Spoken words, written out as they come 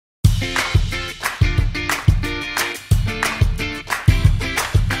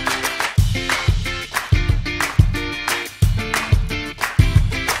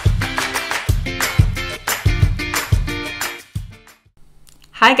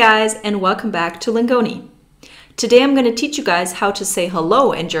Hi guys, and welcome back to Lingoni. Today I'm going to teach you guys how to say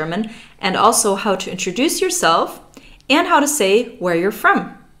hello in German and also how to introduce yourself and how to say where you're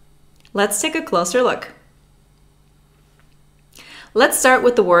from. Let's take a closer look. Let's start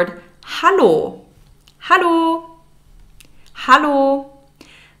with the word hallo. Hallo. Hallo.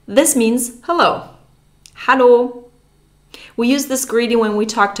 This means hello. Hallo. We use this greeting when we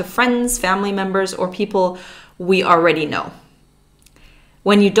talk to friends, family members, or people we already know.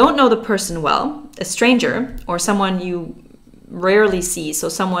 When you don't know the person well, a stranger or someone you rarely see, so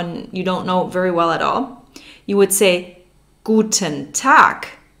someone you don't know very well at all, you would say Guten Tag.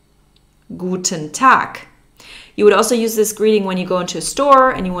 Guten Tag. You would also use this greeting when you go into a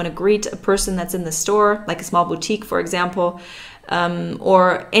store and you want to greet a person that's in the store, like a small boutique, for example,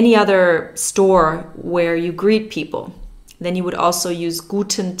 or any other store where you greet people. Then you would also use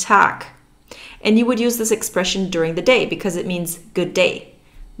Guten Tag. And you would use this expression during the day because it means good day.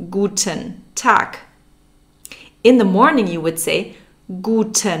 Guten Tag. In the morning, you would say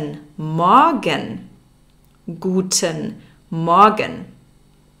Guten Morgen. Guten Morgen.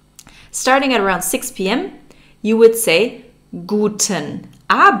 Starting at around 6 p.m., you would say Guten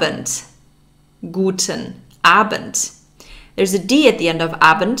Abend. Guten Abend. There's a D at the end of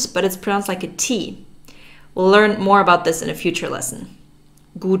Abend, but it's pronounced like a T. We'll learn more about this in a future lesson.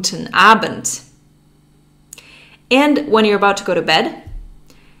 Guten Abend. And when you're about to go to bed,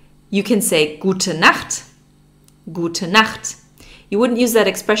 you can say Gute Nacht. Gute Nacht. You wouldn't use that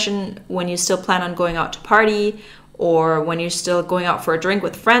expression when you still plan on going out to party or when you're still going out for a drink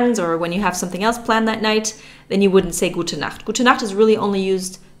with friends or when you have something else planned that night. Then you wouldn't say Gute Nacht. Gute Nacht is really only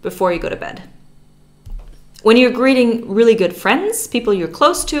used before you go to bed. When you're greeting really good friends, people you're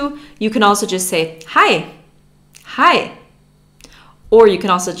close to, you can also just say hi. Hi. Or you can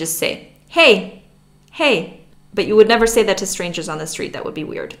also just say hey. Hey. But you would never say that to strangers on the street. That would be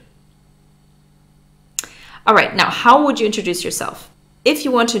weird. All right, now how would you introduce yourself? If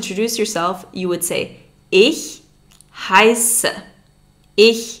you want to introduce yourself, you would say Ich heiße.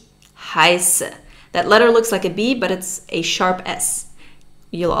 Ich heiße. That letter looks like a B, but it's a sharp S.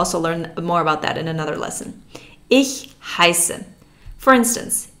 You'll also learn more about that in another lesson. Ich heiße. For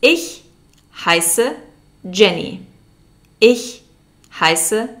instance, ich heiße Jenny. Ich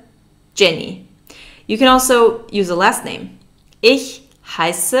heiße Jenny. You can also use a last name. Ich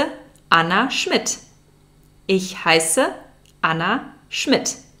heiße Anna Schmidt. Ich heiße Anna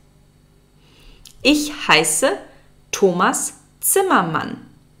Schmidt. Ich heiße Thomas Zimmermann.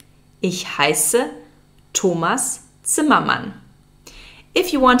 Ich heiße Thomas Zimmermann.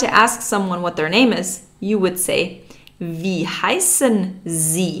 If you want to ask someone what their name is, you would say, Wie heißen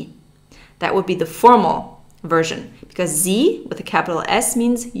Sie? That would be the formal version because Sie with a capital S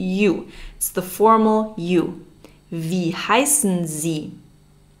means you. It's the formal you. Wie heißen Sie?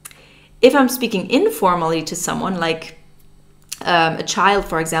 If I'm speaking informally to someone, like a child,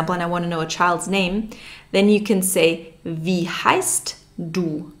 for example, and I want to know a child's name, then you can say, Wie heißt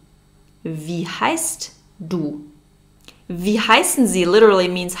du? Wie heißt du? Wie heißen Sie literally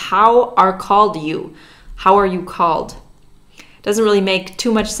means how are called you? How are you called? Doesn't really make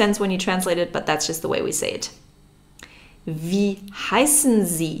too much sense when you translate it, but that's just the way we say it. Wie heißen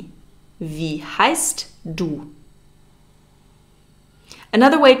Sie? Wie heißt du?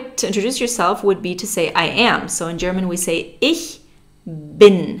 Another way to introduce yourself would be to say I am. So in German we say Ich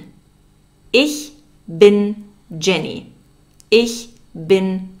bin. Ich bin Jenny. Ich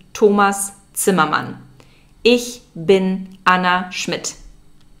bin Thomas Zimmermann. Ich bin Anna Schmidt.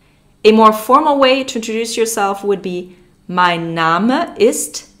 A more formal way to introduce yourself would be Mein Name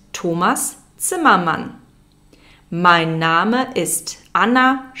ist Thomas Zimmermann. Mein Name ist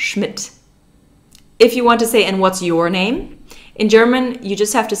Anna Schmidt. If you want to say, and what's your name? In German, you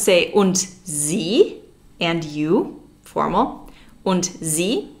just have to say und Sie, and you, formal, und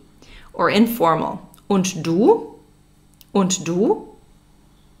Sie, or informal, und du, und du.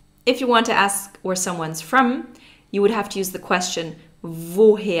 If you want to ask where someone's from, you would have to use the question,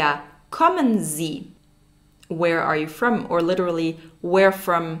 woher kommen Sie? Where are you from? Or literally, where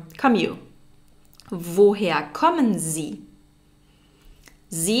from come you? Woher kommen Sie?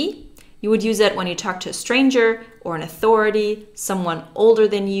 Sie, you would use it when you talk to a stranger or an authority, someone older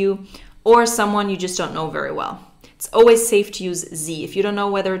than you, or someone you just don't know very well. It's always safe to use Sie. If you don't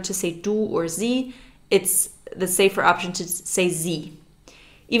know whether to say du or Sie, it's the safer option to say Sie.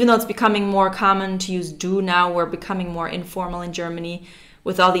 Even though it's becoming more common to use du now, we're becoming more informal in Germany.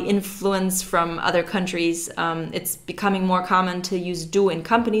 With all the influence from other countries, it's becoming more common to use du in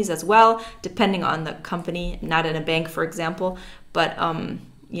companies as well, depending on the company, not in a bank, for example, but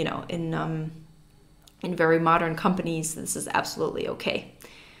you know, in In very modern companies, this is absolutely okay.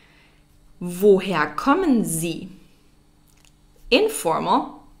 Woher kommen Sie?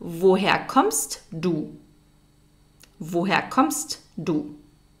 Informal, woher kommst du? Woher kommst du?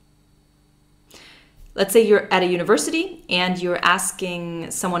 Let's say you're at a university and you're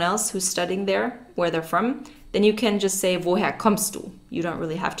asking someone else who's studying there where they're from, then you can just say, woher kommst du? You don't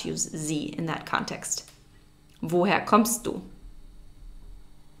really have to use Sie in that context. Woher kommst du?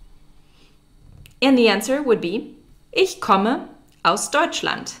 And the answer would be, ich komme aus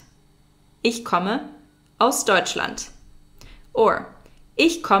Deutschland. Ich komme aus Deutschland. Or,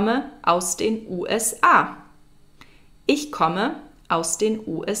 ich komme aus den USA. Ich komme aus den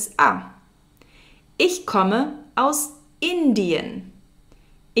USA. Ich komme aus Indien.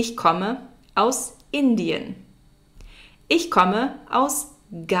 Ich komme aus Indien. Ich komme aus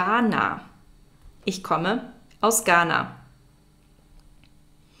Ghana. Ich komme aus Ghana.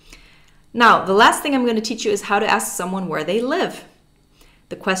 Now, the last thing I'm going to teach you is how to ask someone where they live.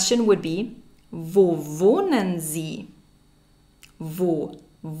 The question would be, wo wohnen Sie? Wo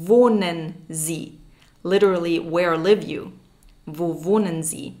wohnen Sie? Literally, where live you? Wo wohnen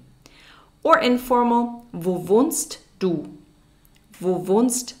Sie? Or informal, wo wohnst du? Wo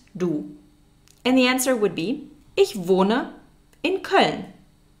wohnst du? And the answer would be, ich wohne in Köln.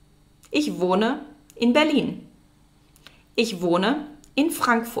 Ich wohne in Berlin. Ich wohne in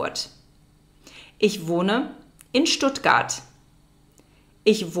Frankfurt. Ich wohne in Stuttgart.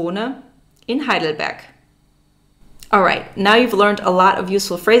 Ich wohne in Heidelberg. All right, now you've learned a lot of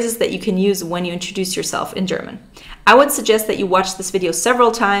useful phrases that you can use when you introduce yourself in German. I would suggest that you watch this video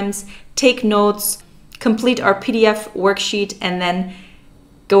several times, take notes, complete our PDF worksheet, and then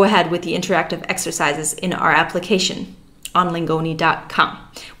go ahead with the interactive exercises in our application on Lingoni.com.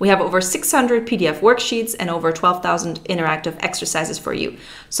 We have over 600 PDF worksheets and over 12,000 interactive exercises for you.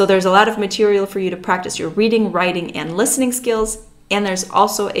 So there's a lot of material for you to practice your reading, writing, and listening skills, and there's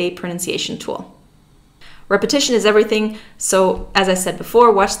also a pronunciation tool. Repetition is everything, so as I said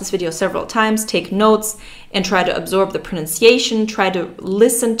before, watch this video several times, take notes, and try to absorb the pronunciation, try to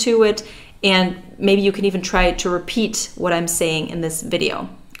listen to it, and maybe you can even try to repeat what I'm saying in this video,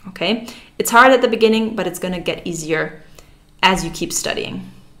 okay? It's hard at the beginning, but it's gonna get easier as you keep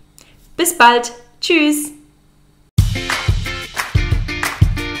studying. Bis bald. Tschüss.